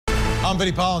I'm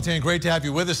Vinny Politan. Great to have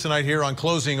you with us tonight here on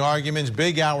Closing Arguments.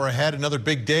 Big hour ahead, another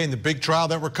big day in the big trial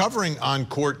that we're covering on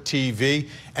Court TV.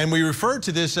 And we refer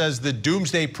to this as the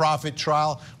Doomsday Prophet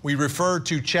Trial. We refer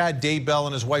to Chad Daybell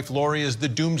and his wife Lori as the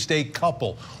Doomsday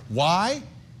Couple. Why?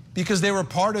 Because they were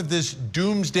part of this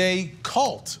Doomsday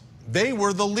cult. They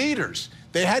were the leaders.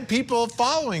 They had people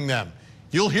following them.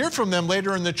 You'll hear from them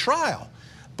later in the trial.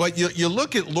 But you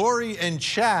look at Lori and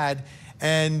Chad,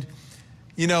 and,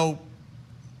 you know,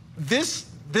 this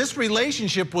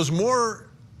relationship was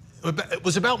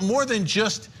about more than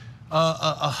just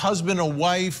a husband, a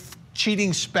wife,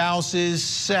 cheating spouses,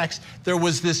 sex. There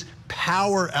was this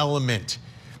power element,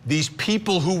 these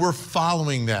people who were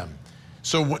following them.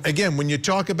 So again, when you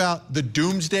talk about the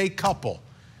Doomsday Couple,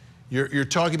 you're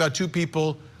talking about two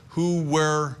people who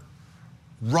were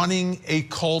running a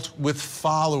cult with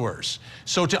followers.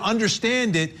 So to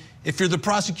understand it, if you're the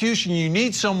prosecution, you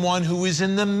need someone who is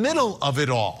in the middle of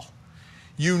it all.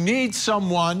 You need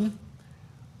someone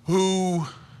who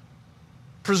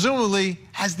presumably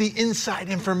has the inside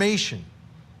information.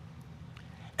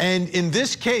 And in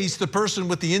this case, the person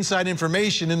with the inside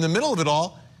information in the middle of it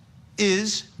all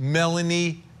is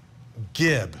Melanie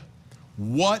Gibb.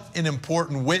 What an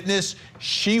important witness.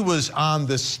 She was on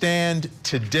the stand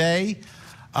today.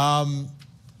 And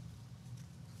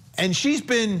she's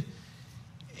been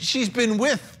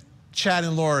with Chad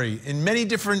and Lori in many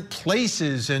different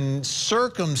places and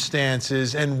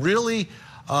circumstances, and really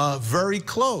very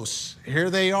close. Here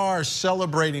they are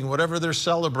celebrating whatever they're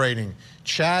celebrating.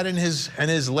 Chad and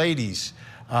his ladies.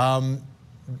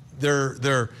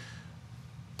 They're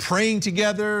praying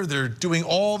together. They're doing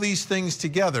all these things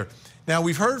together. Now,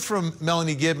 we've heard from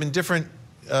Melanie Gibb in different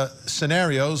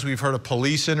scenarios. We've heard a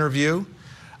police interview.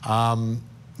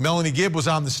 Melanie Gibb was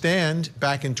on the stand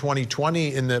back in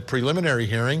 2020 in the preliminary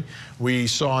hearing. We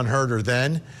saw and heard her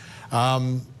then.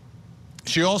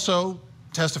 She also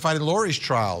testified in Lori's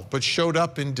trial, but showed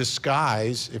up in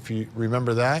disguise, if you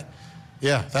remember that.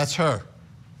 Yeah, that's her.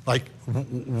 Like,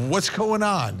 what's going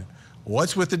on?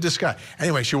 What's with the disguise?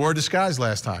 Anyway, she wore a disguise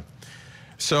last time.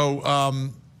 So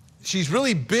she's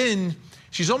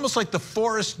almost like the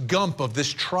Forrest Gump of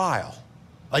this trial.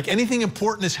 Like, anything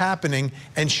important is happening,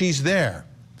 and she's there.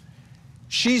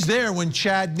 She's there when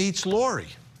Chad meets Lori.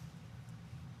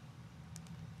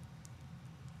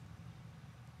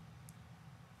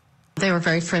 They were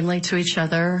very friendly to each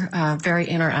other, very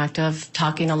interactive,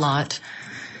 talking a lot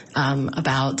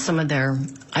about some of their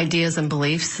ideas and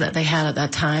beliefs that they had at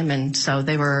that time. And so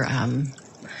they were,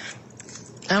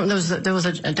 there was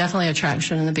definitely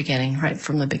attraction in the beginning, right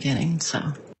from the beginning.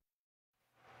 So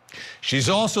she's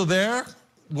also there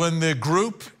when the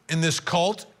group in this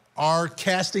cult are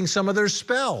casting some of their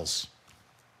spells.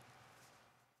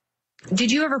 Did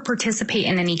you ever participate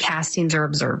in any castings or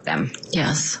observe them?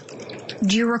 Yes.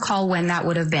 Do you recall when that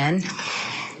would have been?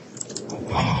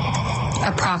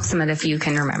 Approximate, if you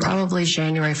can remember. Probably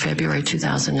January, February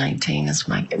 2019 is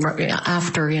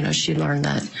after, you know, she learned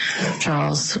that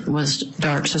Charles was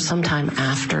dark, so sometime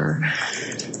after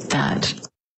that.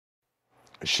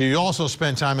 She also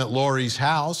spent time at Lori's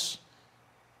house,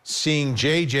 seeing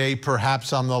JJ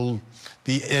perhaps on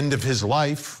the end of his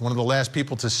life, one of the last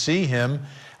people to see him.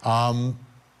 I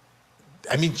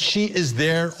mean, she is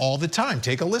there all the time.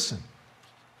 Take a listen.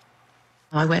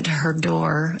 I went to her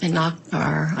door and knocked,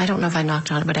 or I don't know if I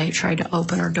knocked on it, but I tried to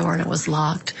open her door and it was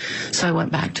locked. So I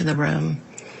went back to the room.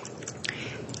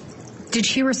 Did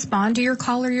she respond to your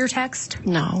call or your text?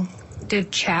 No.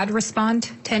 Did Chad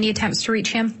respond to any attempts to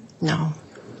reach him? No.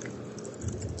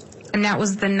 And that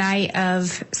was the night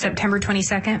of September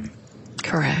 22nd?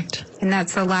 Correct. And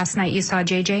that's the last night you saw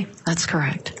JJ? That's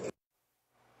correct.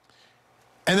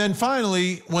 And then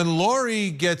finally, when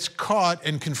Lori gets caught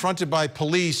and confronted by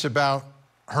police about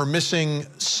her missing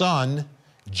son,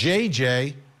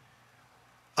 JJ,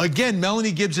 again,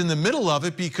 Melanie Gibb's in the middle of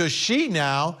it because she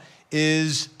now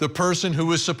is the person who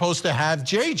was supposed to have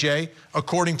JJ,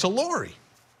 according to Lori.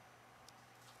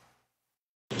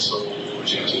 So,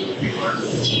 JJ would be where?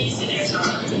 He's in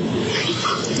Arizona.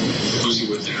 Who's he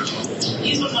with in Arizona?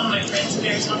 He's with one of my friends in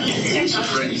Arizona. Who's the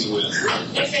friend he's with?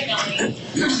 My friend Melanie.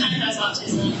 Her son has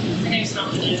autism. Her name's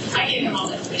Melanie. I gave him all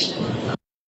the information.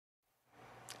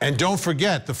 And don't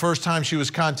forget, the first time she was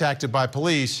contacted by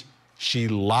police, she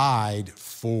lied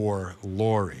for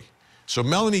Lori. So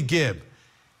Melanie Gibb,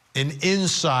 an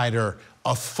insider,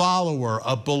 a follower,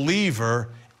 a believer,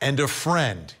 and a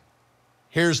friend.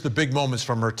 Here's the big moments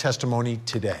from her testimony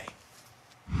today.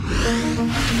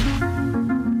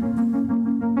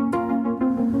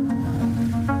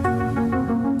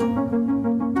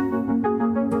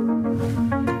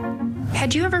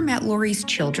 Had you ever met Lori's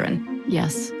children?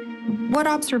 Yes. What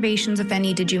observations, if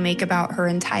any, did you make about her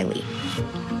and Tylee?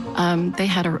 They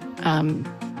had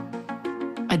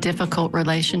a difficult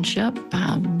relationship.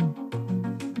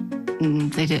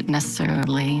 They didn't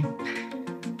necessarily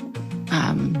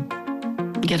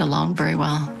get along very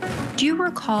well. Do you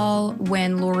recall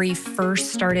when Lori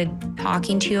first started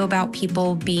talking to you about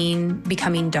people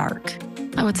becoming dark?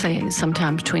 I would say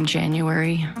sometime between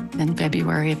January and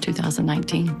February of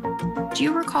 2019. Do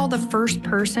you recall the first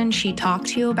person she talked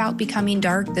to you about becoming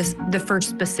dark, the first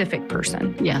specific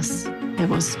person? Yes, it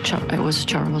was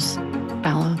Charles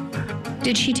Vallow.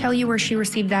 Did she tell you where she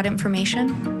received that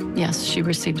information? Yes, she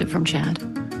received it from Chad.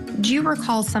 Do you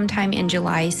recall sometime in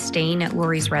July staying at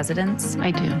Lori's residence?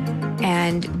 I do.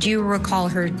 And do you recall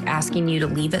her asking you to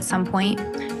leave at some point?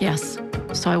 Yes.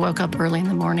 So I woke up early in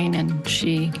the morning and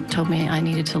she told me I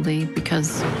needed to leave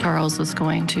because Charles was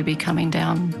going to be coming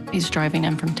down. He's driving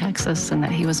in from Texas and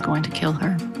that he was going to kill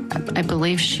her. I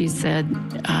believe she said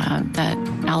that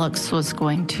Alex was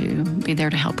going to be there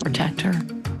to help protect her.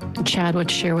 Chad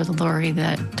would share with Lori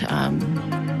that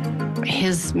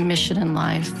his mission in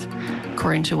life,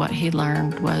 according to what he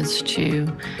learned, was to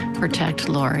protect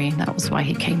Lori. That was why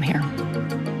he came here.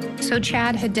 So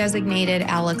Chad had designated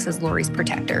Alex as Lori's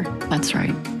protector. That's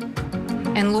right.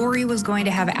 And Lori was going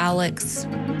to have Alex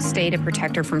stay to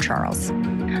protect her from Charles.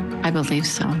 I believe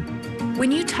so.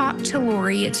 When you talked to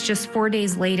Lori, it's just 4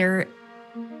 days later,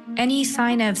 any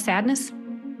sign of sadness?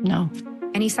 No.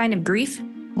 Any sign of grief?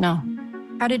 No.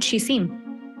 How did she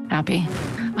seem? Happy.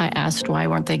 I asked why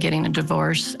weren't they getting a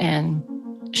divorce, and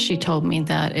she told me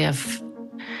that if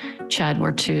Chad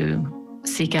were to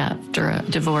seek after a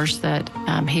divorce, that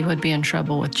he would be in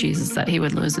trouble with Jesus, that he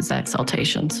would lose his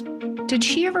exaltations. Did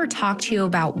she ever talk to you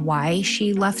about why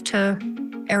she left to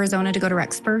Arizona to go to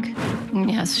Rexburg?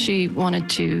 Yes, she wanted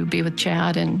to be with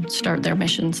Chad and start their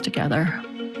missions together.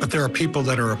 But there are people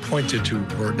that are appointed to,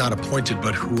 or not appointed,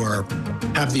 but who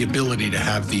have the ability to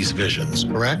have these visions,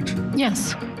 correct?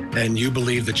 Yes. And you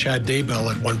believe that Chad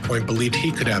Daybell at one point believed he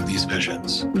could have these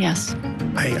visions. Yes.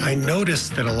 I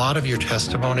noticed that a lot of your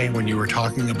testimony when you were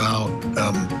talking about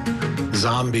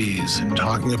zombies and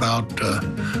talking about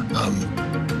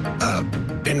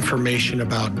information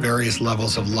about various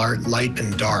levels of light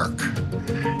and dark,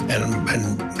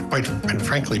 and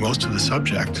frankly, most of the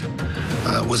subject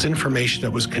was information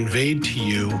that was conveyed to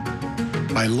you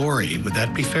by Lori. Would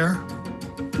that be fair?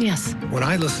 Yes. When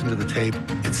I listened to the tape,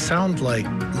 it sounded like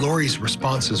Lori's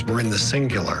responses were in the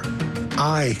singular.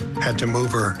 I had to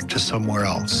move her to somewhere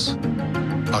else.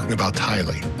 Talking about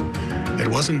Tylee. It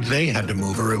wasn't they had to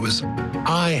move her, it was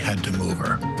I had to move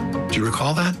her. Do you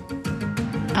recall that?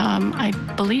 I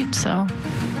believe so.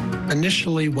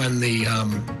 Initially, when the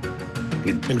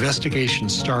investigation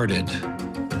started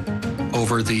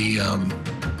over the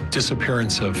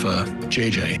disappearance of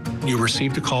JJ, you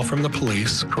received a call from the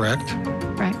police, correct?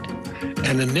 Right.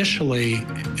 And initially,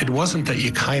 it wasn't that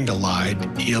you kind of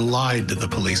lied, you lied to the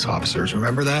police officers.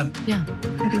 Remember that? Yeah,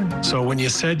 I do. So when you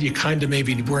said you kind of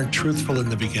maybe weren't truthful in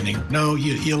the beginning, no,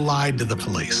 you lied to the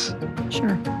police.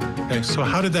 Sure. Okay, so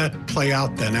how did that play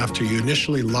out then after you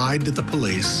initially lied to the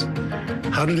police?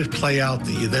 How did it play out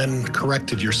that you then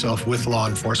corrected yourself with law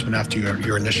enforcement after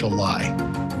your initial lie?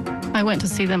 I went to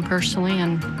see them personally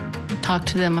and talked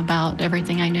to them about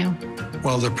everything I knew.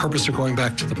 Well, the purpose of going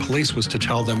back to the police was to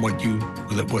tell them what you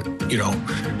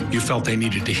felt they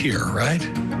needed to hear, right?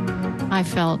 I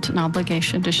felt an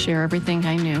obligation to share everything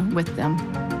I knew with them.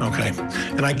 Okay.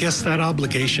 And I guess that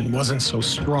obligation wasn't so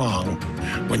strong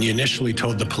when you initially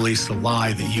told the police the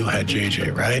lie that you had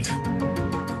JJ, right?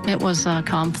 It was a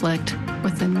conflict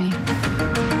within me.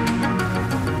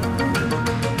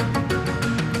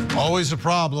 Always a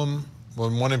problem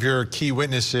when one of your key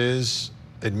witnesses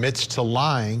admits to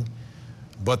lying,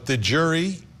 but the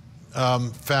jury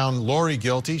found Lori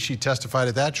guilty. She testified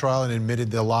at that trial and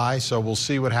admitted the lie, so we'll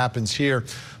see what happens here.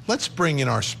 Let's bring in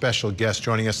our special guest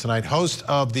joining us tonight, host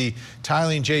of the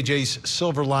Tylee and JJ's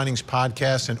Silver Linings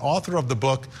podcast and author of the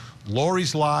book,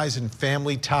 Lori's Lies and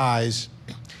Family Ties.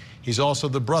 He's also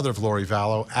the brother of Lori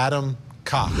Vallow, Adam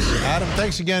Cox. Adam,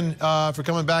 thanks again for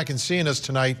coming back and seeing us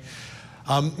tonight.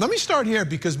 Let me start here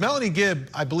because Melanie Gibb,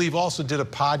 I believe, also did a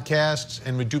podcast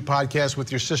and would do podcasts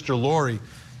with your sister Lori.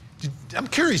 I'm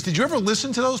curious, did you ever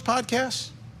listen to those podcasts?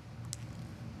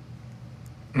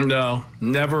 No,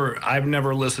 never. I've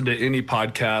never listened to any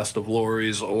podcast of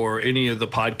Lori's or any of the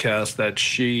podcasts that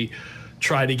she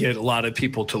tried to get a lot of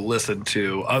people to listen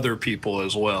to, other people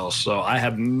as well. So I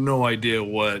have no idea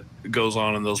what goes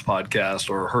on in those podcasts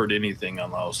or heard anything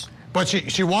on those. But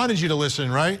she wanted you to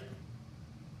listen, right?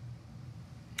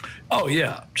 Oh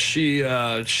yeah, she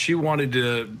wanted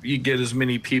to get as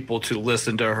many people to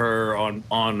listen to her on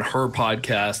her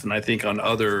podcast, and I think on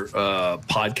other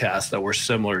podcasts that were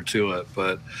similar to it.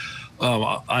 But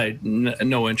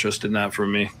no interest in that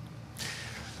from me.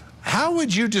 How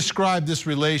would you describe this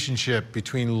relationship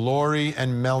between Lori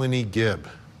and Melanie Gibb?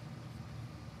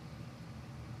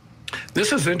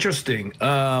 This is interesting.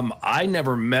 I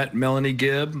never met Melanie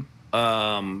Gibb,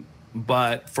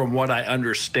 but from what I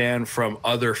understand from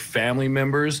other family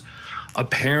members,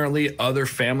 apparently other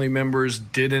family members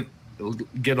didn't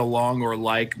get along or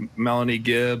like Melanie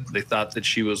Gibb. They thought that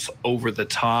she was over the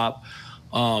top.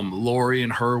 Lori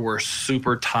and her were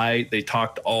super tight. They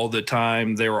talked all the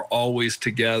time. They were always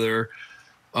together,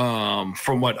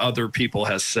 from what other people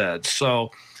has said.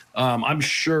 So I'm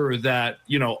sure that,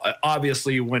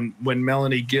 obviously when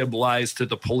Melanie Gibb lies to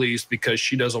the police because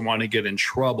she doesn't want to get in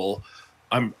trouble,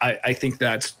 I think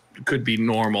that could be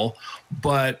normal.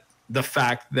 But the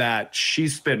fact that she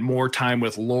spent more time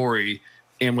with Lori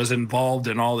and was involved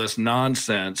in all this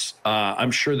nonsense,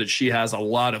 I'm sure that she has a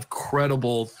lot of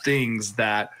credible things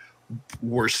that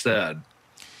were said.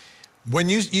 When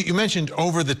you mentioned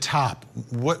over the top,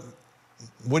 what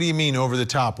do you mean over the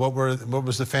top? What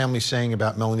was the family saying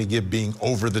about Melanie Gibb being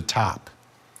over the top?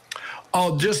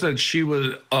 Oh, just that she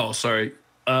was. Oh, sorry.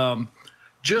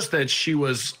 Just that she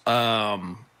was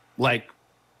like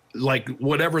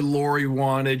whatever Lori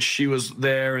wanted, she was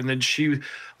there, and then she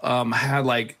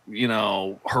had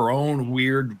her own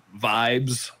weird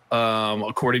vibes,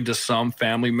 according to some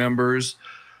family members,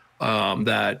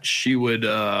 that she would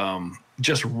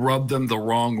just rub them the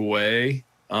wrong way,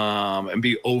 and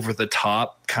be over the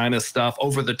top kind of stuff.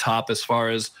 Over the top as far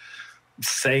as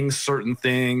saying certain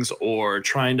things or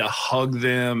trying to hug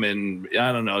them, and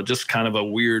I don't know, just kind of a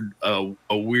weird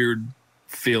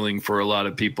feeling for a lot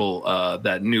of people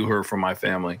that knew her from my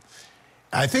family.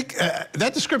 I think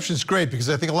that description is great because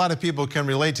I think a lot of people can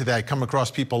relate to that, come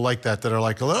across people like that are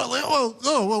like,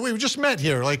 well, we just met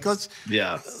here. Like, let's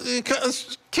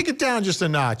kick it down just a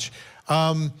notch.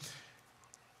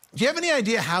 Do you have any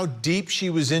idea how deep she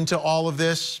was into all of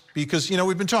this? Because,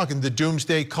 we've been talking the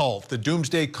Doomsday cult,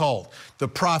 the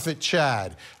Prophet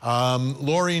Chad,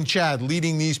 Lori and Chad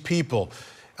leading these people.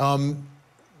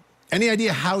 Any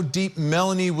idea how deep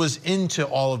Melanie was into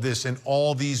all of this and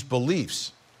all these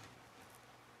beliefs?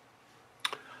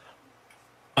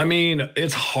 I mean,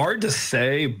 it's hard to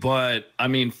say, but I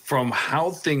mean, from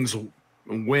how things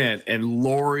went, and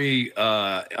Lori,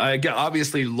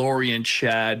 obviously Lori and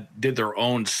Chad did their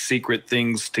own secret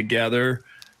things together.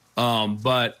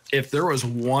 But if there was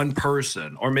one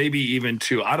person, or maybe even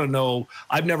two, I don't know,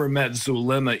 I've never met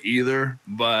Zulema either,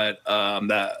 but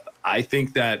that I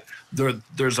think that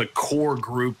there's a core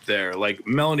group there. Like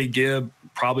Melanie Gibb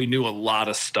probably knew a lot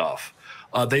of stuff.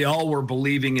 They all were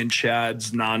believing in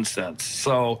Chad's nonsense.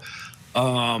 So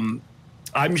I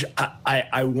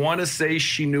want to say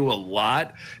she knew a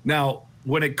lot. Now,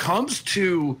 when it comes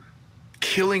to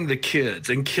killing the kids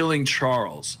and killing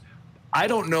Charles, I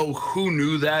don't know who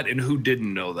knew that and who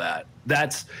didn't know that.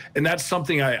 That's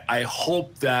something I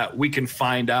hope that we can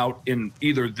find out in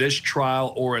either this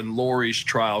trial or in Lori's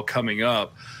trial coming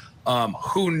up,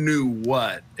 who knew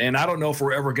what. And I don't know if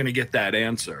we're ever going to get that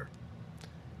answer.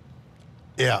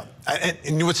 Yeah,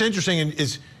 and what's interesting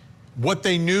is what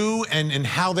they knew and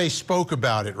how they spoke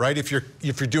about it, right? If you're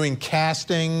doing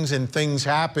castings and things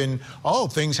happen,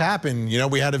 things happen.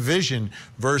 We had a vision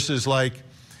versus like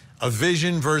a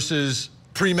vision versus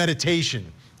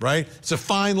premeditation, right? It's a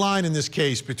fine line in this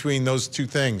case between those two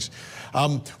things.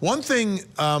 One thing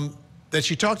that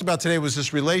she talked about today was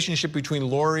this relationship between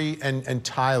Lori and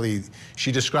Tylee.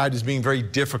 She described as being very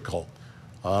difficult.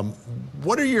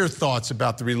 What are your thoughts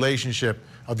about the relationship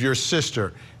of your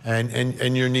sister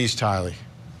and your niece, Tylee?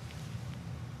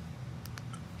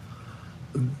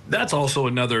 That's also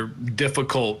another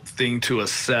difficult thing to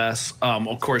assess.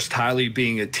 Of course, Tylee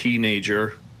being a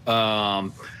teenager,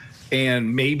 and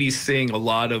maybe seeing a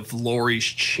lot of Lori's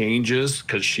changes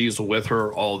because she's with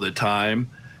her all the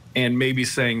time, and maybe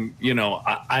saying,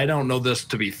 I don't know this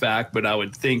to be fact, but I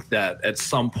would think that at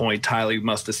some point Tylee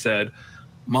must have said,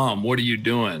 Mom, what are you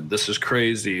doing? This is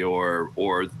crazy, or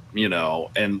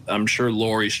and I'm sure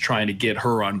Lori's trying to get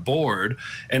her on board.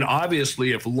 And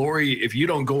obviously if you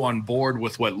don't go on board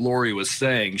with what Lori was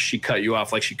saying, she cut you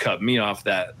off like she cut me off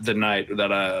the night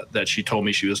that she told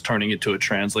me she was turning into a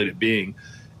translated being.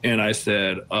 And I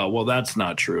said, well, that's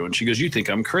not true. And she goes, you think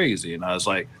I'm crazy? And I was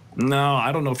like, no,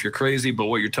 I don't know if you're crazy, but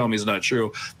what you're telling me is not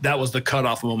true. That was the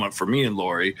cutoff moment for me and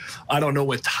Lori. I don't know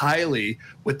with Tylee.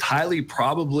 With Tylee,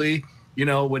 probably,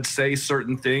 would say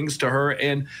certain things to her.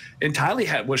 And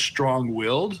Tylee was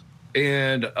strong-willed.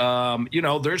 And, you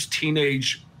know, there's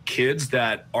teenage kids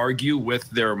that argue with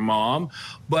their mom.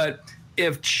 But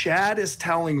if Chad is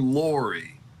telling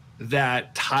Lori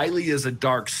that Tylee is a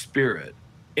dark spirit,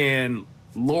 and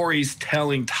Lori's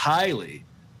telling Tylee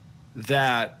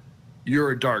that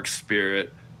you're a dark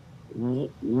spirit,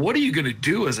 what are you going to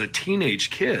do as a teenage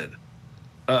kid?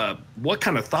 What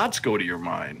kind of thoughts go to your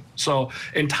mind? So,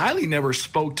 and Tylee never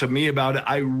spoke to me about it.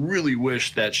 I really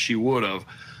wish that she would have,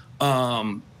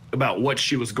 about what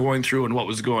she was going through and what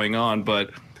was going on.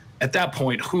 But at that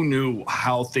point, who knew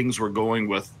how things were going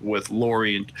with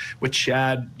Lori and with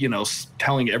Chad, you know,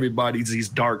 telling everybody these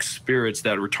dark spirits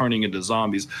that were turning into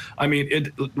zombies. I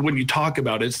mean, when you talk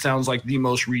about it, it sounds like the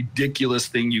most ridiculous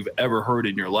thing you've ever heard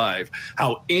in your life.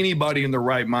 How anybody in their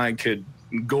right mind could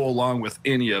go along with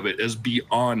any of it is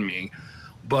beyond me.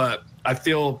 But I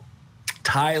feel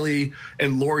Tylee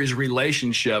and Lori's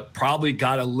relationship probably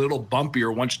got a little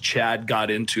bumpier once Chad got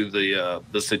into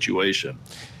the situation.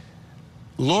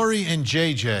 Lori and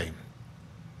JJ,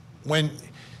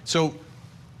 so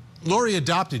Lori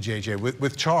adopted JJ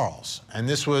with Charles, and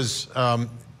this was,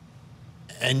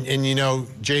 and you know,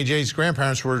 JJ's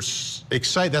grandparents were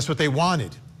excited. That's what they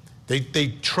wanted.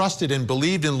 They trusted and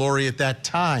believed in Lori at that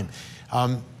time.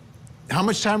 How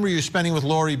much time were you spending with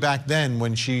Lori back then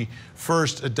when she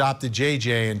first adopted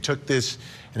JJ and took this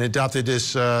and adopted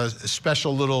this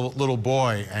special little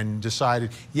boy and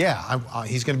decided, yeah,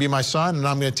 he's going to be my son and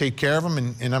I'm going to take care of him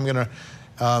and I'm going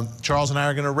to, Charles and I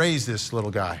are going to raise this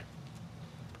little guy?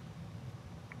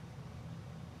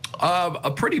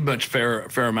 A pretty much fair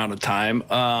amount of time.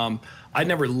 I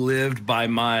never lived by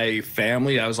my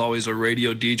family. I was always a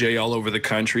radio DJ all over the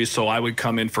country. So I would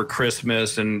come in for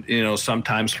Christmas and, you know,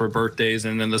 sometimes for birthdays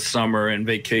and in the summer and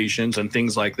vacations and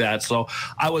things like that. So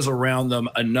I was around them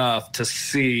enough to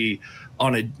see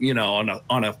on a, you know,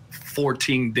 on a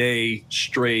 14-day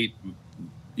straight,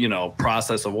 you know,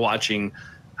 process of watching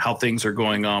how things are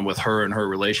going on with her and her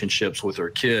relationships with her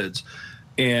kids.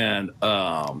 And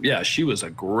yeah, she was a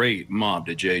great mom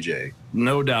to JJ,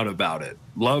 no doubt about it.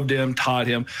 Loved him, taught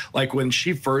him. Like when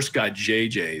she first got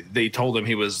JJ, they told him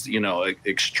he was, you know,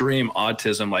 extreme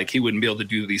autism, like he wouldn't be able to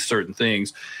do these certain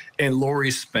things. And Lori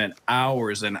spent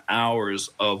hours and hours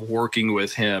of working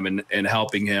with him and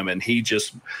helping him. And he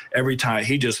just, every time,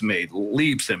 he just made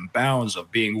leaps and bounds of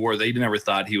being where they never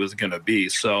thought he was going to be.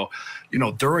 So, you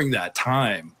know, during that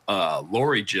time,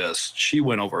 Lori she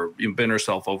went over, bent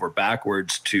herself over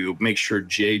backwards to make sure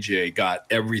JJ got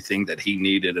everything that he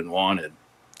needed and wanted.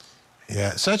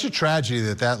 Yeah, such a tragedy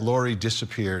that Lori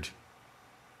disappeared.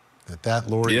 That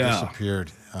Lori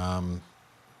disappeared.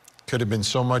 Could have been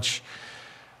so much.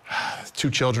 2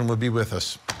 children would be with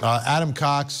us. Adam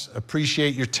Cox,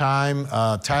 appreciate your time.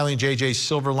 Tylee and JJ's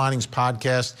Silver Linings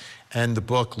podcast and the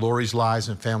book, Lori's Lies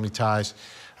and Family Ties.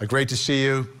 Great to see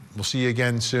you. We'll see you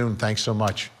again soon. Thanks so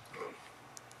much.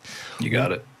 You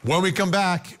got it. When we come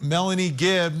back, Melanie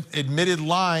Gibb admitted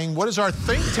lying. What is our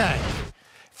think tank?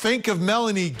 Think of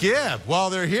Melanie Gibb. While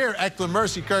they're here, Eckler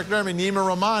Mercy, Kirk Nerman, Nima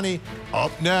Romani,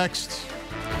 up next.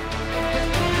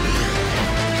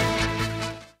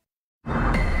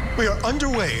 We are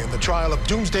underway in the trial of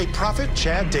Doomsday Prophet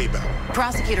Chad Daybell.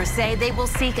 Prosecutors say they will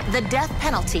seek the death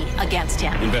penalty against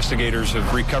him. Investigators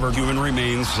have recovered human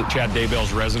remains at Chad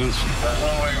Daybell's residence. There's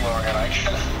no way, Logan. I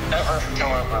can never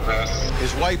come up with this.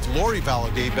 His wife, Lori Vallow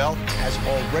Daybell, has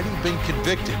already been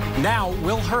convicted. Now,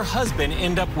 will her husband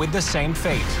end up with the same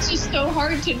fate? It's just so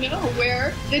hard to know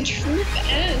where the truth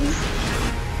ends.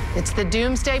 It's the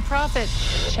Doomsday Prophet,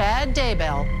 Chad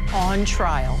Daybell, on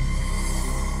trial.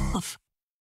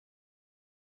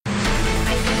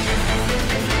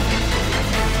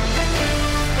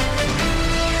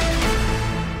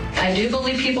 I do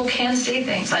believe people can see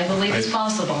things. I believe it's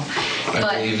possible.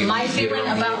 But my feeling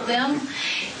about them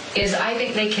is I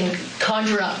think they can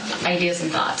conjure up ideas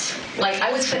and thoughts. Like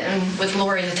I was sitting with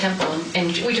Lori in the temple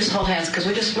and we just hold hands because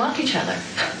we just love each other.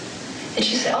 And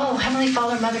she said, oh, Heavenly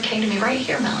Father and Mother came to me right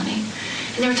here, Melanie.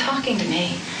 And they were talking to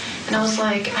me. And I was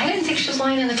like, I didn't think she was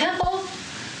lying in the temple.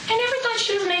 I never thought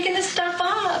she was making this stuff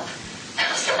up.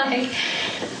 I was like,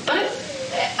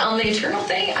 but on the eternal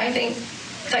thing, I think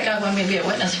that God wanted me to be a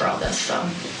witness for all this, so.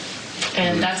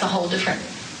 And that's a whole different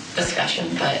discussion,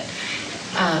 but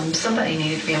somebody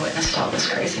needed to be a witness to all this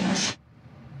craziness.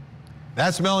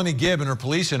 That's Melanie Gibb in her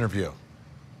police interview.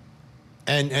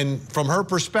 And from her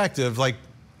perspective, like,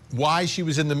 why she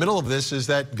was in the middle of this is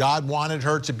that God wanted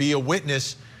her to be a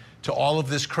witness to all of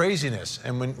this craziness.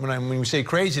 And when we say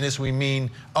craziness, we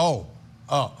mean,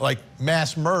 like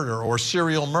mass murder or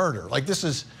serial murder. Like this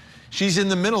is, she's in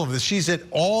the middle of this. She's at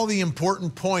all the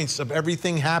important points of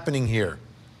everything happening here.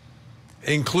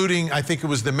 including, I think it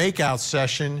was the makeout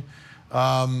session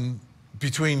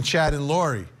between Chad and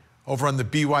Lori over on the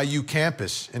BYU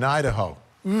campus in Idaho.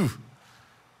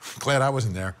 Glad I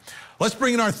wasn't there. Let's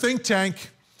bring in our think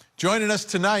tank. Joining us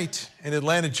tonight in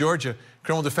Atlanta, Georgia,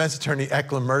 criminal defense attorney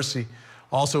Eklund Mercy.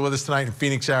 Also with us tonight in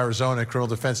Phoenix, Arizona, criminal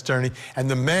defense attorney, and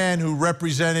the man who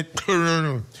represented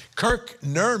Kirk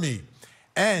Nurmi,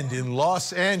 and in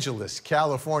Los Angeles,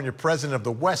 California, president of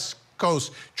the West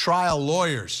Coast Trial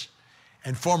Lawyers,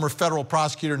 and former federal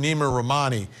prosecutor Nima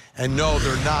Rahmani. And no,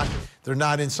 they're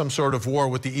not in some sort of war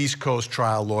with the East Coast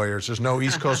trial lawyers. There's no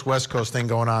East Coast, West Coast thing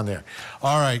going on there.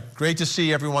 All right, great to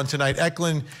see everyone tonight.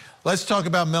 Eklund, let's talk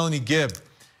about Melanie Gibb.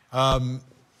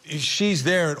 She's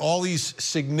there at all these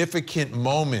significant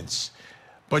moments,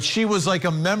 but she was like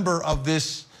a member of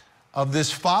this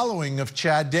following of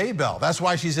Chad Daybell. That's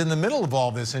why she's in the middle of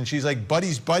all this, and she's like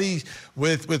buddies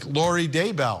with Lori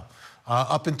Daybell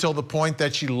up until the point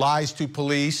that she lies to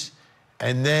police,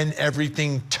 and then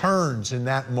everything turns in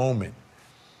that moment.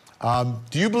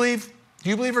 Do you believe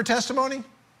her testimony?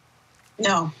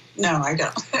 No, I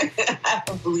don't. I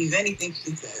don't believe anything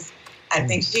she says. I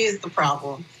think she is the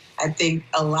problem. I think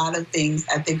a lot of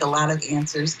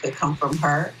answers could come from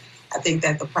her. I think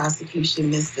that the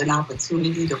prosecution missed an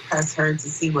opportunity to press her to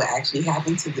see what actually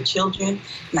happened to the children.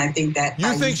 And I think that...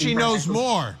 You think she knows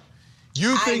more?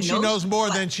 You think she knows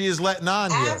more than she is letting on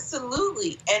here?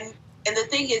 Absolutely. And the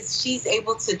thing is, she's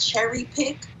able to cherry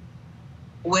pick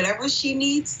whatever she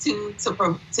needs to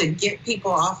get people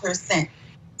off her scent.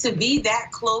 To be that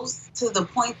close to the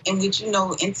point in which you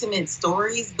know intimate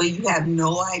stories, but you have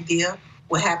no idea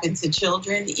what happened to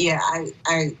children,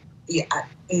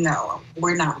 no,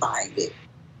 we're not buying it.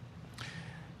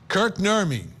 Kirk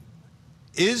Nurmi,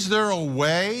 is there a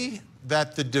way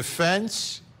that the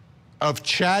defense of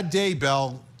Chad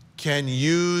Daybell can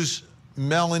use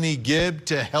Melanie Gibb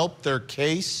to help their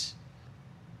case?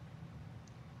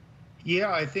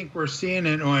 Yeah, I think we're seeing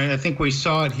it. I think we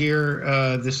saw it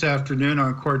here this afternoon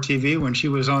on Court TV when she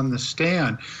was on the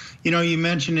stand. You know, you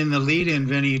mentioned in the lead-in,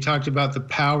 Vinny, you talked about the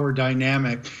power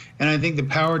dynamic. And I think the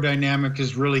power dynamic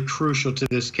is really crucial to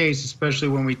this case, especially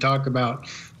when we talk about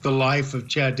the life of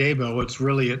Chad Daybell, what's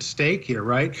really at stake here,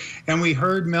 right? And we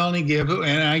heard Melanie Gibb,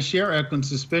 and I share Eklund's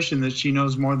suspicion that she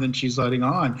knows more than she's letting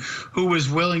on, who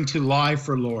was willing to lie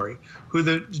for Lori, who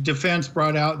the defense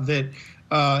brought out that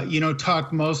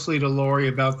talked mostly to Lori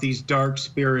about these dark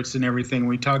spirits and everything.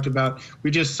 We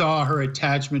just saw her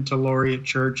attachment to Lori at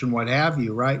church and what have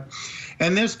you, right?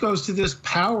 And this goes to this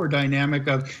power dynamic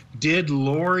of, did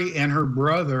Lori and her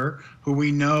brother, who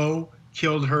we know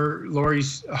killed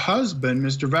Lori's husband,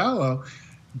 Mr. Vallow,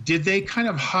 did they kind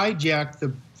of hijack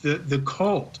the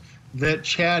cult that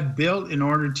Chad built in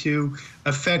order to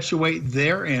effectuate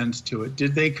their ends to it?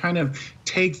 Did they kind of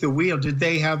take the wheel? Did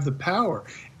they have the power?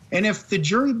 And if the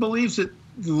jury believes that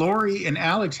Lori and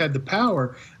Alex had the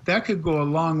power, that could go a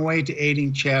long way to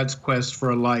aiding Chad's quest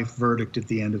for a life verdict at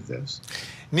the end of this.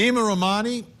 Nima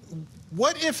Rahmani,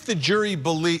 what if the jury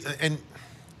and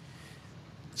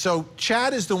so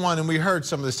Chad is the one, and we heard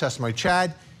some of this testimony,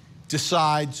 Chad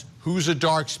decides who's a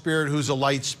dark spirit, who's a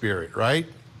light spirit, right?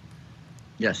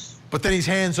 Yes. But then he's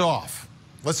hands off.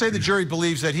 Let's say the jury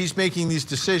believes that he's making these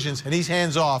decisions and he's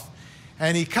hands off,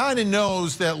 and he kind of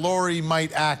knows that Lori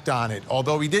might act on it,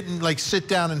 although he didn't like sit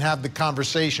down and have the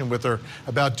conversation with her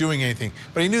about doing anything.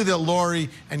 But he knew that Lori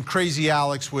and Crazy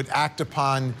Alex would act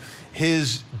upon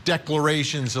his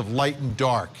declarations of light and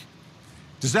dark.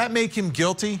 Does that make him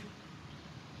guilty?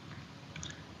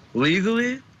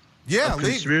 Legally? Yeah,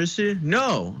 conspiracy?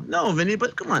 No, Vinny,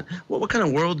 but come on. What kind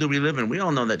of world do we live in? We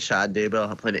all know that Chad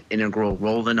Daybell played an integral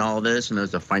role in all this, and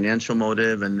there's a financial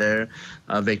motive, and they're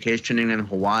vacationing in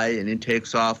Hawaii, and he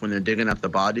takes off when they're digging up the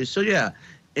bodies. So, yeah,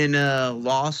 in a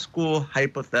law school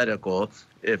hypothetical,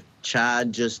 if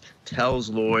Chad just tells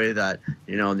Lori that,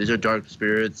 these are dark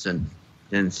spirits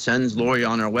and sends Lori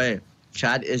on her way,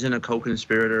 Chad isn't a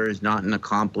co-conspirator, is not an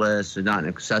accomplice, is not an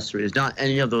accessory, is not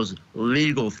any of those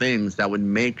legal things that would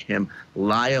make him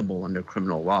liable under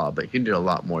criminal law. But he did a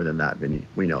lot more than that, Vinny.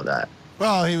 We know that.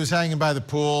 Well, he was hanging by the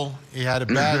pool. He had a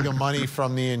bag of money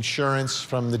from the insurance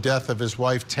from the death of his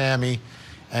wife, Tammy,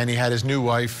 and he had his new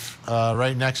wife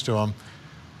right next to him.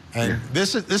 And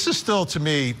this is still, to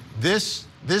me, this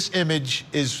image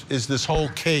is this whole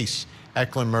case,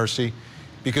 Eklund Mercy.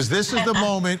 Because this is the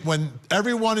moment when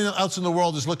everyone else in the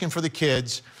world is looking for the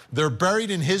kids. They're buried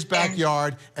in his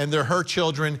backyard, and they're her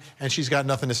children, and she's got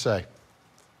nothing to say.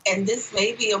 And this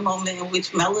may be a moment in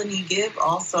which Melanie Gibb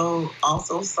also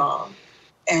saw,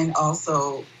 and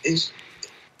also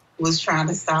was trying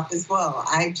to stop as well.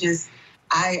 I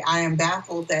am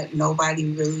baffled that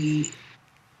nobody really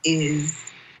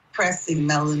is pressing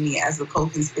Melanie as a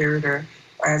co-conspirator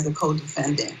or as a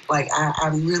co-defendant. Like,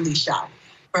 I'm really shocked.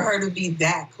 For her to be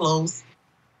that close,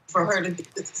 for her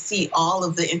to see all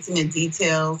of the intimate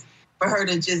details, for her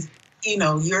to just, you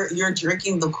know, you're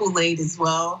drinking the Kool-Aid as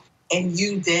well, and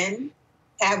you then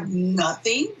have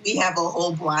nothing. We have a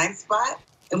whole blind spot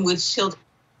in which children,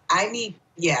 I need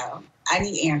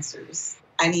answers.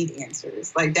 I need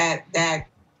answers. Like that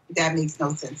makes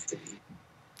no sense to me.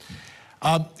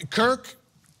 Kirk,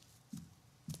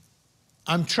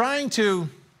 I'm trying to,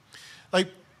 like,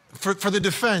 for the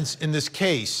defense in this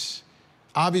case,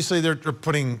 obviously they're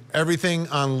putting everything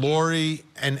on Lori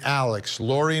and Alex.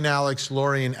 Lori and Alex,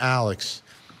 Lori and Alex.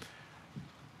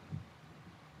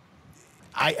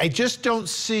 I just don't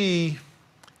see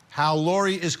how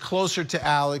Lori is closer to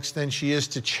Alex than she is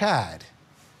to Chad,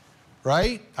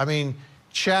 right? I mean,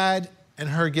 Chad and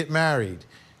her get married.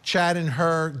 Chad and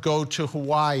her go to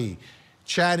Hawaii.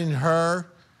 Chad and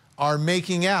her are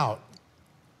making out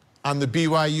on the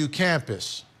BYU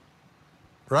campus,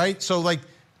 right? So, like,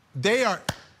 they are,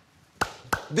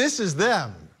 this is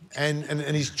them. And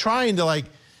he's trying to, like,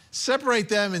 separate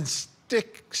them and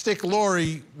stick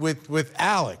Lori with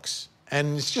Alex.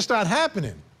 And it's just not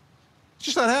happening. It's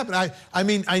just not happening. I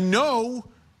mean, I know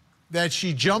that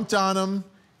she jumped on him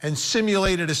and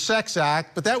simulated a sex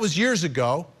act, but that was years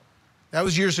ago. That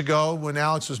was years ago when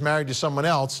Alex was married to someone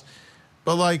else.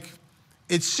 But, like,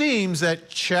 it seems that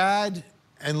Chad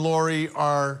and Lori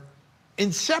are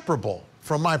inseparable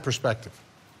from my perspective.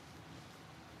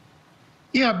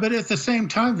 Yeah, but at the same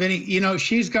time, Vinny, you know,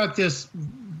 she's got this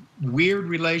weird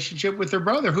relationship with her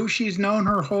brother, who she's known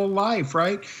her whole life,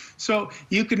 right? So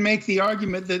you could make the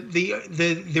argument that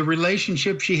the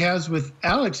relationship she has with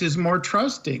Alex is more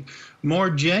trusting, more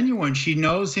genuine. She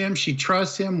knows him, she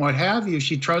trusts him, what have you.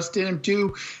 She trusted him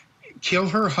to kill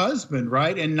her husband,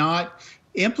 right, and not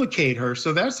implicate her.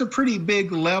 So that's a pretty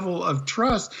big level of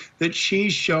trust that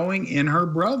she's showing in her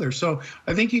brother. So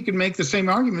I think you could make the same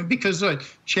argument, because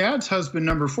Chad's husband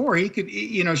number 4, he could,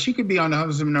 you know, she could be on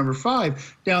husband number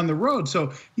 5 down the road.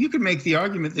 So you could make the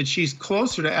argument that she's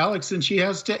closer to Alex than she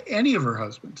has to any of her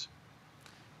husbands.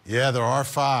 Yeah, there are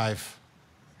 5.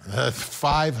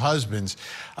 5 husbands.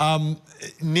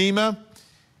 Nima,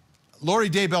 Lori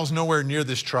Daybell's nowhere near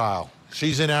this trial.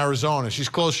 She's in Arizona. She's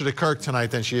closer to Kirk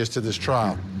tonight than she is to this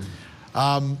trial.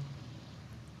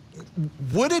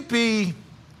 Would it be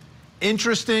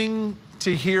interesting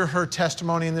to hear her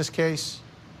testimony in this case?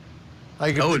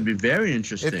 Like, it would be very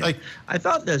interesting. I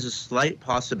thought there's a slight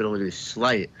possibility,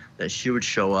 that she would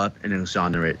show up and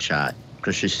exonerate Chad,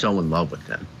 because she's so in love with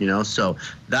him, you know? So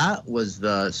that was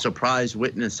the surprise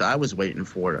witness I was waiting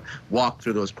for to walk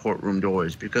through those courtroom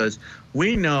doors, because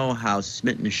we know how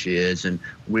smitten she is, and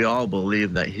we all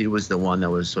believe that he was the one that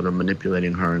was sort of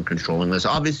manipulating her and controlling this.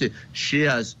 Obviously, she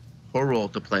has her role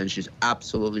to play, and she's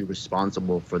absolutely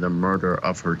responsible for the murder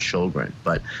of her children.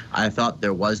 But I thought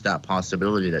there was that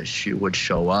possibility that she would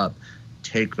show up,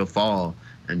 take the fall,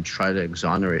 and try to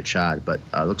exonerate Chad, but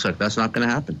looks like that's not going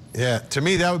to happen. Yeah, to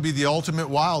me, that would be the ultimate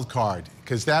wild card,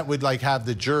 because that would, like, have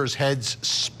the jurors' heads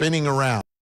spinning around.